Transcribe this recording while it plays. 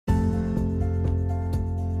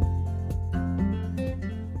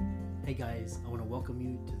Hey guys, I want to welcome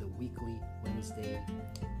you to the weekly Wednesday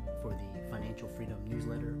for the Financial Freedom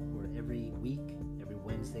newsletter, where every week, every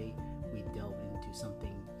Wednesday, we delve into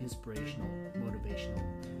something inspirational, motivational,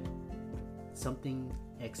 something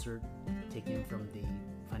excerpt taken from the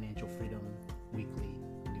Financial Freedom weekly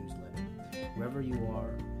newsletter. Wherever you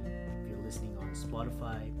are, if you're listening on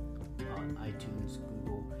Spotify, on iTunes,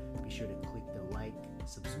 Google, be sure to click the like,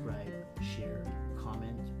 subscribe, share,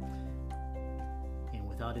 comment. And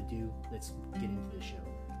without ado, let's get into the show.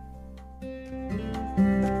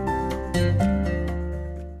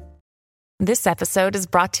 This episode is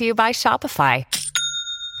brought to you by Shopify.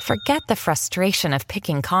 Forget the frustration of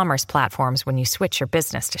picking commerce platforms when you switch your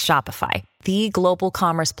business to Shopify, the global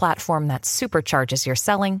commerce platform that supercharges your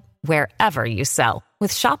selling wherever you sell.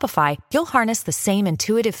 With Shopify, you'll harness the same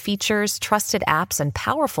intuitive features, trusted apps, and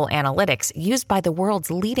powerful analytics used by the world's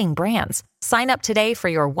leading brands. Sign up today for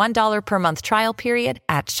your $1 per month trial period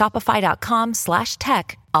at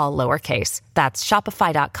shopify.com/tech, all lowercase. That's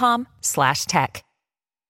shopify.com/tech.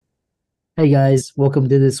 Hey guys, welcome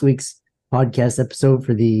to this week's podcast episode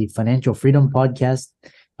for the Financial Freedom Podcast.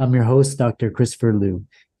 I'm your host, Dr. Christopher Liu,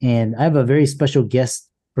 and I have a very special guest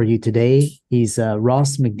for you today. He's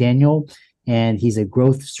Ross McDaniel, and he's a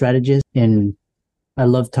growth strategist. And I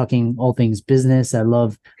love talking all things business. I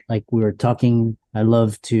love to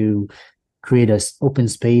create an open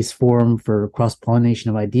space forum for cross-pollination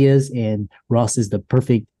of ideas, and Ross is the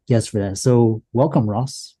perfect guest for that. So welcome,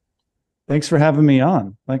 Ross. Thanks for having me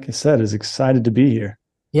on. Like I said, is excited to be here.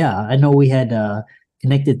 Yeah, I know we had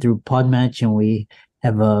connected through Podmatch, and we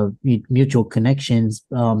have mutual connections.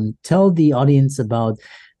 Tell the audience about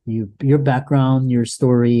your background, your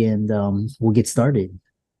story, and we'll get started.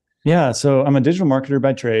 Yeah, so I'm a digital marketer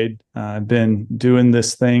by trade. I've been doing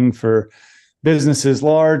this thing for businesses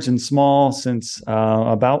large and small since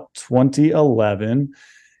about 2011.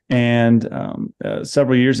 And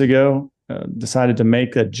several years ago, decided to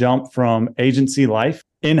make a jump from agency life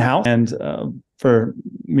in-house. And for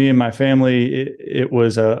me and my family, it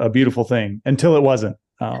was a beautiful thing until it wasn't.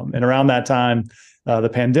 And around that time, the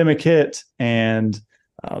pandemic hit, and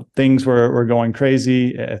things were going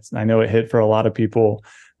crazy. I know it hit for a lot of people,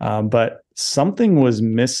 but something was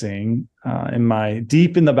missing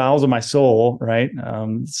deep in the bowels of my soul, right?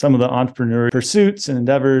 Some of the entrepreneurial pursuits and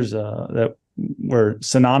endeavors that were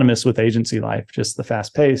synonymous with agency life, just the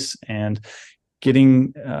fast pace and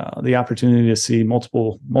getting the opportunity to see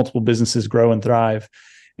multiple businesses grow and thrive.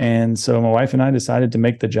 And so my wife and I decided to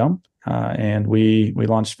make the jump, and we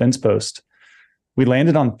launched Fencepost. We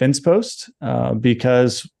landed on Fencepost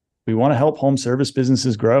because we want to help home service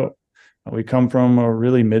businesses grow. We come from a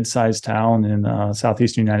really mid-sized town in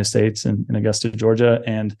southeastern United States in Augusta, Georgia.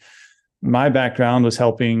 And my background was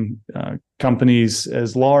helping companies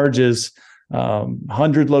as large as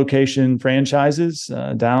 100 location franchises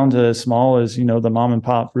down to as small as, the mom and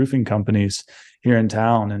pop roofing companies here in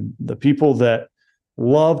town. And the people that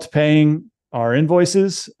loved paying our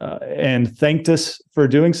invoices and thanked us for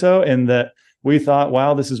doing so, and that we thought,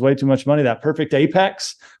 wow, this is way too much money, that perfect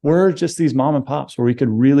apex, were just these mom and pops where we could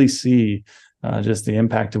really see just the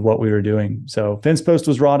impact of what we were doing. So Fencepost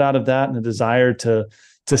was wrought out of that, and a desire to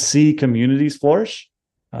see communities flourish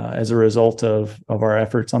as a result of our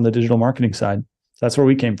efforts on the digital marketing side. That's where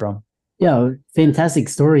we came from. Yeah, fantastic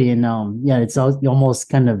story. And it's almost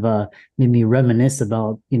kind of made me reminisce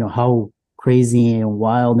about, how crazy and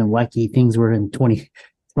wild and wacky things were in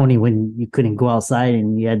 2020 when you couldn't go outside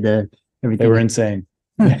and you had everything. They were insane.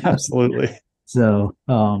 Yeah, absolutely. So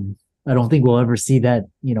I don't think we'll ever see that,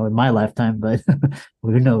 in my lifetime, but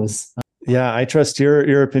who knows? Yeah, I trust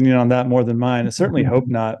your opinion on that more than mine. I certainly hope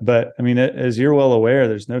not. But I mean, as you're well aware,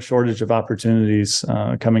 there's no shortage of opportunities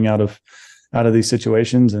coming out of these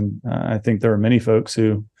situations. And I think there are many folks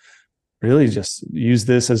who really just use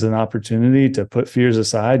this as an opportunity to put fears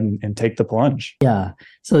aside and take the plunge. Yeah.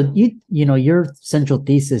 So your central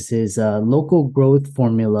thesis is local growth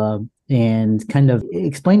formula, and kind of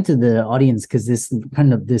explain to the audience, because this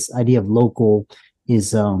idea of local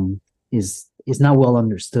is not well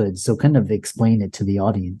understood. So kind of explain it to the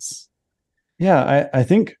audience. Yeah, I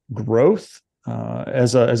think growth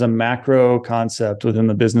as a macro concept within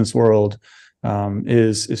the business world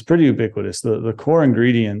is pretty ubiquitous. The core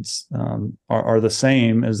ingredients are the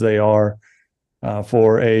same as they are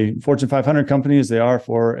for a Fortune 500 company as they are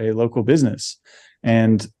for a local business.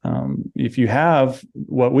 And if you have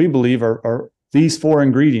what we believe are these four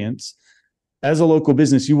ingredients, as a local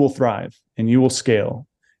business, you will thrive and you will scale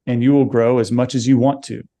and you will grow as much as you want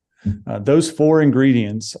to. Those four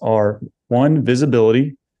ingredients are: one,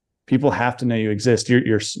 visibility. People have to know you exist.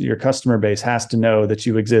 Your customer base has to know that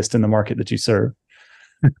you exist in the market that you serve.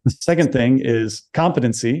 The second thing is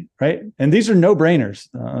competency, right? And these are no brainers.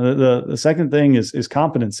 The second thing is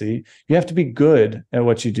competency. You have to be good at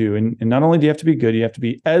what you do. And not only do you have to be good, you have to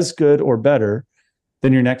be as good or better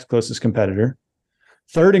than your next closest competitor.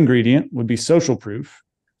 Third ingredient would be social proof.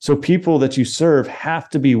 So people that you serve have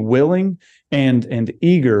to be willing and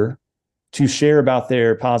eager to share about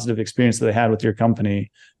their positive experience that they had with your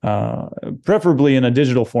company, preferably in a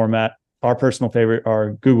digital format. Our personal favorite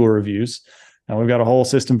are Google reviews. We've got a whole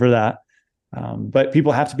system for that. But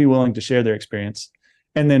people have to be willing to share their experience.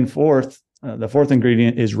 And then the fourth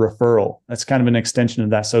ingredient is referral. That's kind of an extension of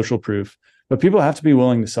that social proof. But people have to be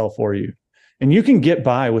willing to sell for you. And you can get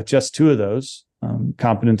by with just two of those,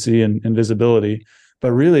 competency and visibility.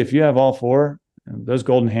 But really, if you have all four, those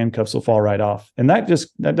golden handcuffs will fall right off. And that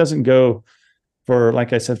doesn't go for,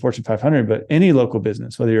 like I said, Fortune 500, but any local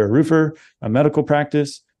business, whether you're a roofer, a medical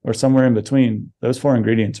practice, or somewhere in between, those four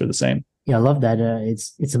ingredients are the same. Yeah, I love that.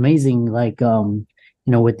 It's amazing. Like,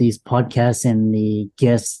 with these podcasts and the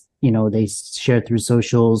guests, they share through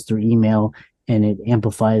socials, through email, and it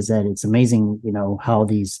amplifies that. It's amazing, how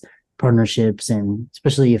these partnerships and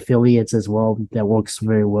especially affiliates as well, that works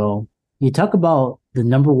very well. You talk about the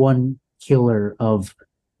number one killer of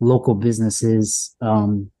local businesses.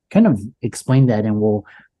 Kind of explain that, and we'll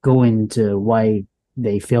go into why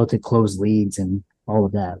they fail to close leads and all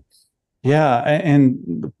of that. Yeah.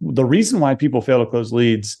 And the reason why people fail to close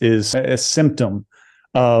leads is a symptom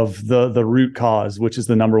of the root cause, which is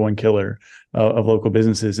the number one killer of local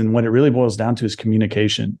businesses. And what it really boils down to is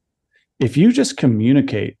communication. If you just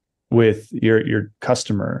communicate with your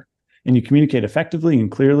customer and you communicate effectively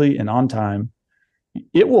and clearly and on time,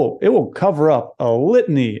 it will cover up a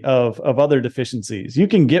litany of other deficiencies. You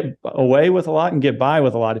can get away with a lot and get by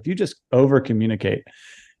with a lot if you just over communicate.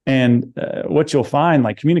 And what you'll find,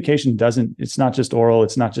 like, communication it's not just oral,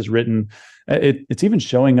 it's not just written, it's even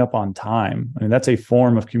showing up on time. I mean, that's a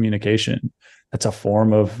form of communication. That's a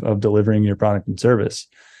form of delivering your product and service.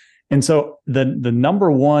 And so the number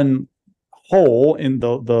one hole in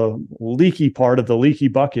the leaky part of the leaky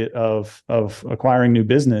bucket of acquiring new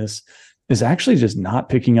business is actually just not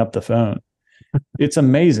picking up the phone. It's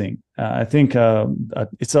amazing. I think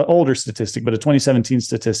it's an older statistic, but a 2017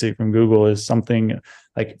 statistic from Google is something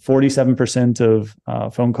like 47%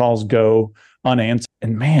 of phone calls go unanswered.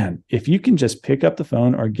 And man, if you can just pick up the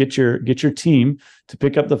phone or get your team to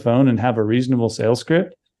pick up the phone and have a reasonable sales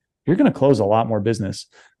script, you're going to close a lot more business.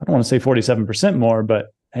 I don't want to say 47% more,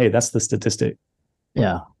 but hey, that's the statistic.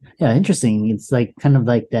 Yeah. Yeah. Interesting. It's like kind of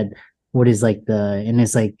like that. What is like and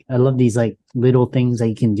it's like, I love these like little things that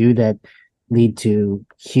you can do that lead to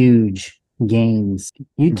huge gains.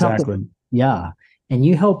 Exactly. Yeah. And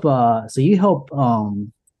you help, you help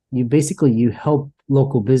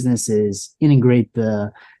local businesses integrate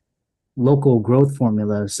the local growth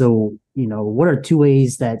formula. So, what are two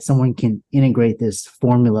ways that someone can integrate this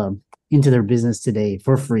formula into their business today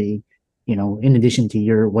for free, in addition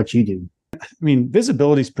to what you do? I mean,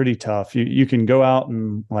 visibility is pretty tough. You can go out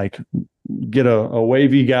and like get a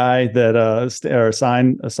wavy guy that or a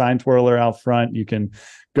sign twirler out front. You can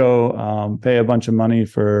go pay a bunch of money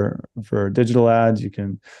for digital ads. You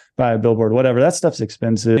can buy a billboard, whatever. That stuff's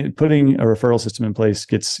expensive. Putting a referral system in place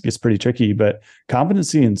gets pretty tricky. But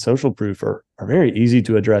competency and social proof are very easy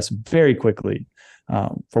to address very quickly.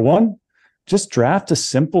 For one, just draft a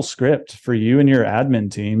simple script for you and your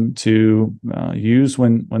admin team to use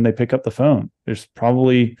when they pick up the phone. There's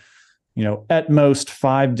probably, at most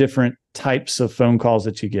 5 different types of phone calls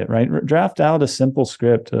that you get, right? Draft out a simple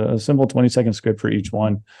script, a simple 20-second script for each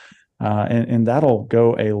one. And that'll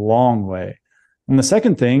go a long way. And the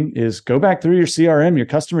second thing is go back through your CRM, your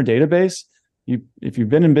customer database. If you've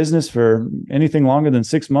been in business for anything longer than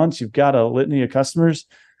 6 months, you've got a litany of customers.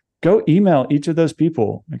 Go email each of those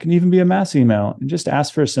people. It can even be a mass email, and just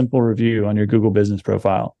ask for a simple review on your Google business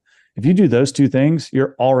profile. If you do those two things,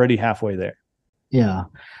 you're already halfway there. Yeah.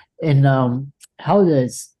 And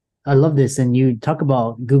I love this. And you talk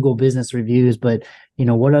about Google business reviews, but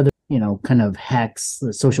what other, kind of hacks,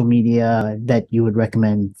 social media that you would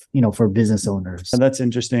recommend, for business owners? And that's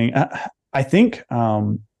interesting. I think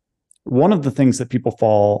one of the things that people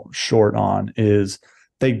fall short on is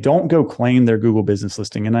they don't go claim their Google business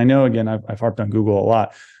listing. And I know, again, I've harped on Google a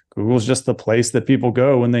lot. Google is just the place that people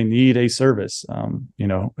go when they need a service.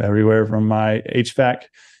 Everywhere from my HVAC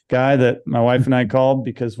guy that my wife and I called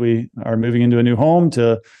because we are moving into a new home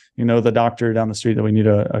to, the doctor down the street that we need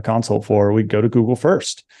a consult for, we go to Google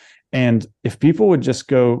first. And if people would just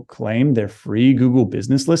go claim their free Google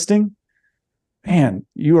business listing, man,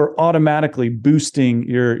 you are automatically boosting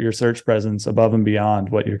your search presence above and beyond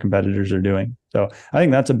what your competitors are doing. So I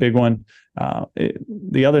think that's a big one.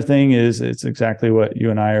 The other thing is it's exactly what you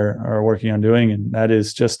and I are working on doing, and that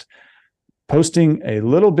is just posting a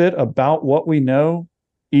little bit about what we know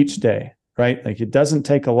each day, right? Like, it doesn't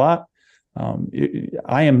take a lot.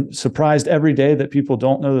 I am surprised every day that people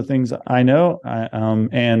don't know the things I know,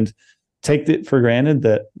 and take it for granted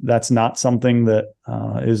that that's not something that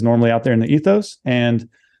is normally out there in the ethos. And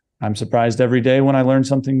I'm surprised every day when I learn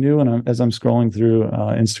something new, and as I'm scrolling through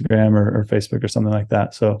Instagram or Facebook or something like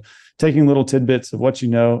that. So taking little tidbits of what you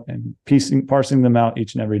know and parsing them out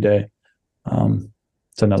each and every day.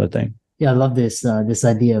 It's another thing. Yeah, I love this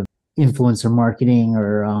idea of influencer marketing,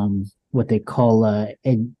 or what they call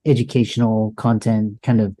educational content,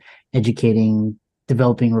 kind of educating,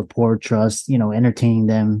 developing rapport, trust, entertaining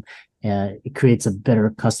them. It creates a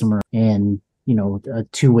better customer and, a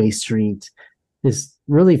two-way street. This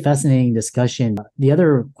really fascinating discussion. The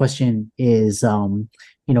other question is,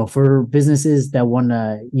 for businesses that want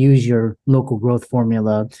to use your local growth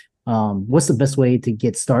formula, what's the best way to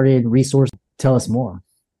get started? Resource? Tell us more.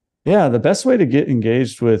 Yeah, the best way to get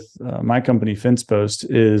engaged with my company, Fencepost,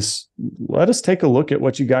 is let us take a look at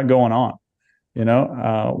what you got going on.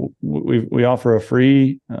 We offer a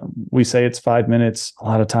free, we say it's 5 minutes. A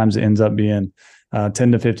lot of times it ends up being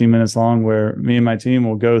 10 to 15 minutes long, where me and my team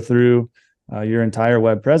will go through your entire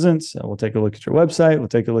web presence. We'll take a look at your website. We'll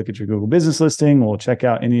take a look at your Google business listing. We'll check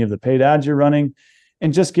out any of the paid ads you're running,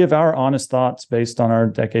 and just give our honest thoughts based on our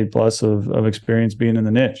decade plus of experience being in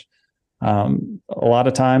the niche. A lot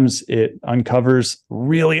of times it uncovers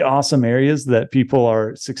really awesome areas that people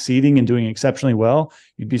are succeeding and doing exceptionally well.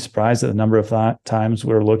 You'd be surprised at the number of times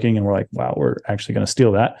we're looking and we're like, wow, we're actually going to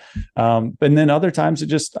steal that. And then other times it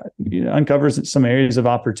just uncovers some areas of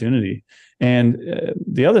opportunity. And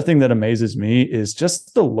the other thing that amazes me is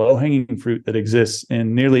just the low-hanging fruit that exists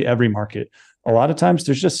in nearly every market. A lot of times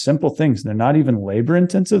there's just simple things. They're not even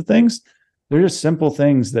labor-intensive things. They're just simple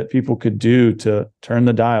things that people could do to turn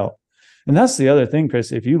the dial. And that's the other thing,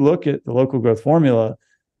 Chris. If you look at the local growth formula,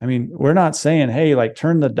 I mean, we're not saying, hey, like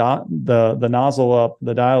turn the nozzle up,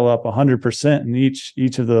 the dial up 100% in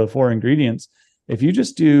each of the four ingredients. If you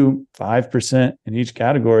just do 5% in each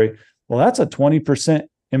category, well, that's a 20%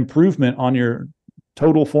 improvement on your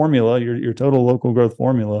total formula, your total local growth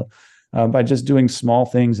formula, by just doing small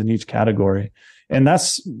things in each category. And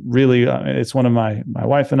that's really, it's one of my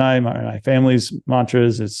wife and I, my family's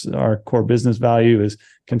mantras. It's our core business value is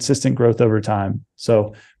consistent growth over time.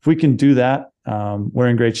 So if we can do that, we're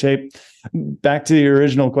in great shape. Back to your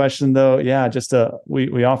original question though. Yeah,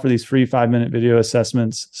 we offer these free 5-minute video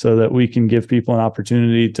assessments so that we can give people an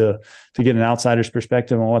opportunity to get an outsider's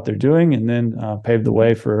perspective on what they're doing, and then pave the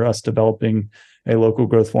way for us developing a local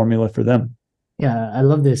growth formula for them. Yeah, I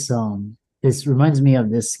love this. This reminds me of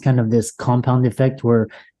this compound effect where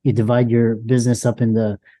you divide your business up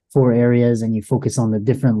into 4 areas and you focus on the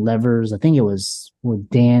different levers. I think it was with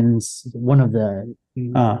Dan's, one of the,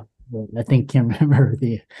 I think, can't remember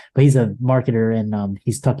but he's a marketer, and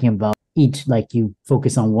he's talking about each, like you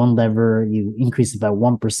focus on one lever, you increase it by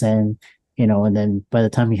 1%, and then by the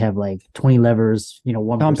time you have like 20 levers,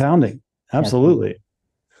 1%. Compounding. Absolutely.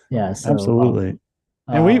 Yeah. So, absolutely.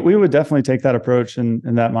 And we would definitely take that approach and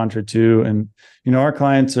that mantra too. And, our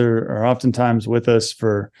clients are oftentimes with us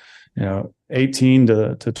for, 18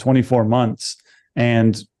 to 24 months.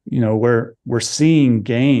 And, we're seeing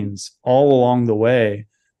gains all along the way.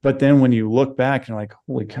 But then when you look back, you're like,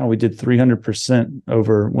 holy cow, we did 300%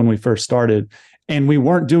 over when we first started. And we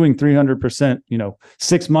weren't doing 300%,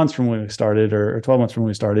 6 months from when we started or 12 months from when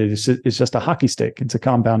we started. It's just a hockey stick. It's a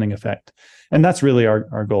compounding effect. And that's really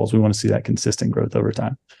our goals. We want to see that consistent growth over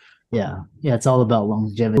time. Yeah. It's all about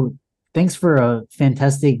longevity. Thanks for a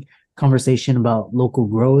fantastic conversation about local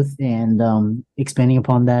growth and expanding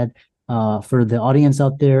upon that. For the audience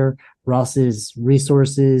out there, Ross's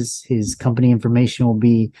resources, his company information will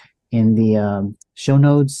be in the show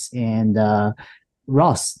notes. And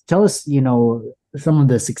Ross, tell us, some of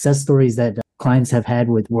the success stories that clients have had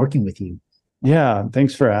with working with you. Yeah,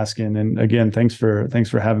 thanks for asking. And again, thanks for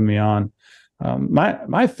having me on.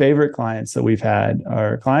 My favorite clients that we've had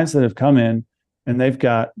are clients that have come in and they've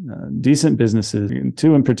got decent businesses,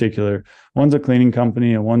 2 in particular. One's a cleaning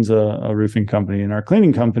company and one's a roofing company. And our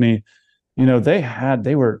cleaning company,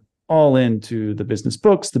 they were all into the business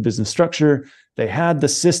books, the business structure. They had the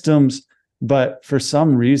systems, but for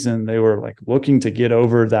some reason they were like looking to get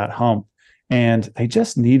over that hump, and they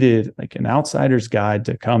just needed like an outsider's guide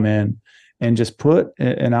to come in and just put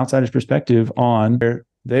an outsider's perspective on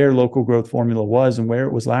their local growth formula was and where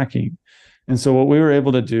it was lacking. And so what we were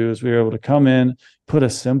able to do is we were able to come in, put a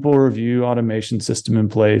simple review automation system in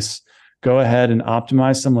place, go ahead and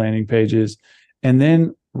optimize some landing pages, and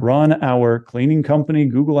then run our cleaning company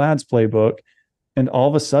Google Ads playbook. And all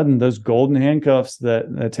of a sudden, those golden handcuffs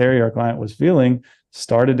that Terry, our client, was feeling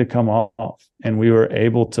started to come off. And we were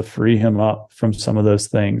able to free him up from some of those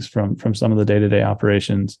things, from some of the day-to-day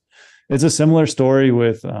operations. It's a similar story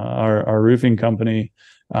with our roofing company.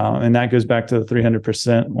 And that goes back to the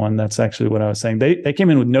 300% one. That's actually what I was saying. They came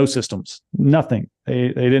in with no systems, nothing.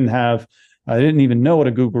 They didn't even know what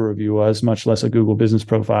a Google review was, much less a Google business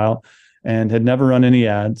profile, and had never run any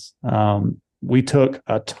ads. We took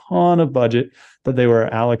a ton of budget that they were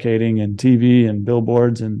allocating in TV and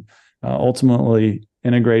billboards, and ultimately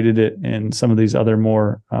integrated it in some of these other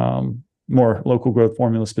more local growth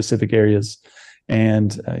formula specific areas.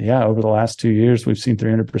 And over the last 2 years, we've seen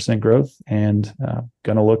 300% growth, and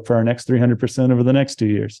going to look for our next 300% over the next 2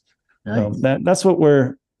 years. Nice. So that's what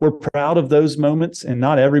we're proud of, those moments. And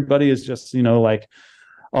not everybody is just, like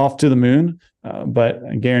off to the moon. But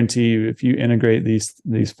I guarantee you, if you integrate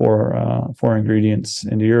these four ingredients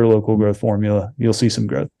into your local growth formula, you'll see some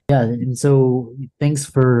growth. Yeah. And so thanks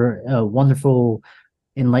for a wonderful,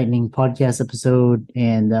 enlightening podcast episode.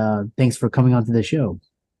 And thanks for coming on to the show.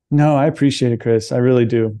 No, I appreciate it, Chris. I really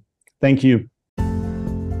do. Thank you. I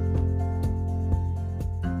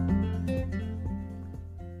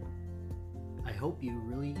hope you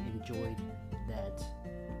really enjoyed that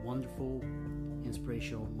wonderful,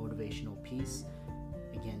 inspirational, motivational piece.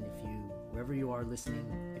 Again, wherever you are listening,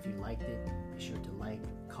 if you liked it, be sure to like,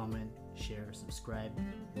 comment, share, subscribe.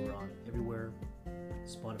 We're on everywhere: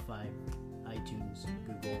 Spotify, iTunes,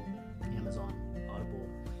 Google, Amazon, Audible.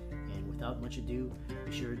 And without much ado,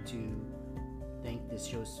 be sure to thank this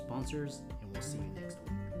show's sponsors, and we'll see you next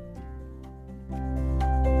week.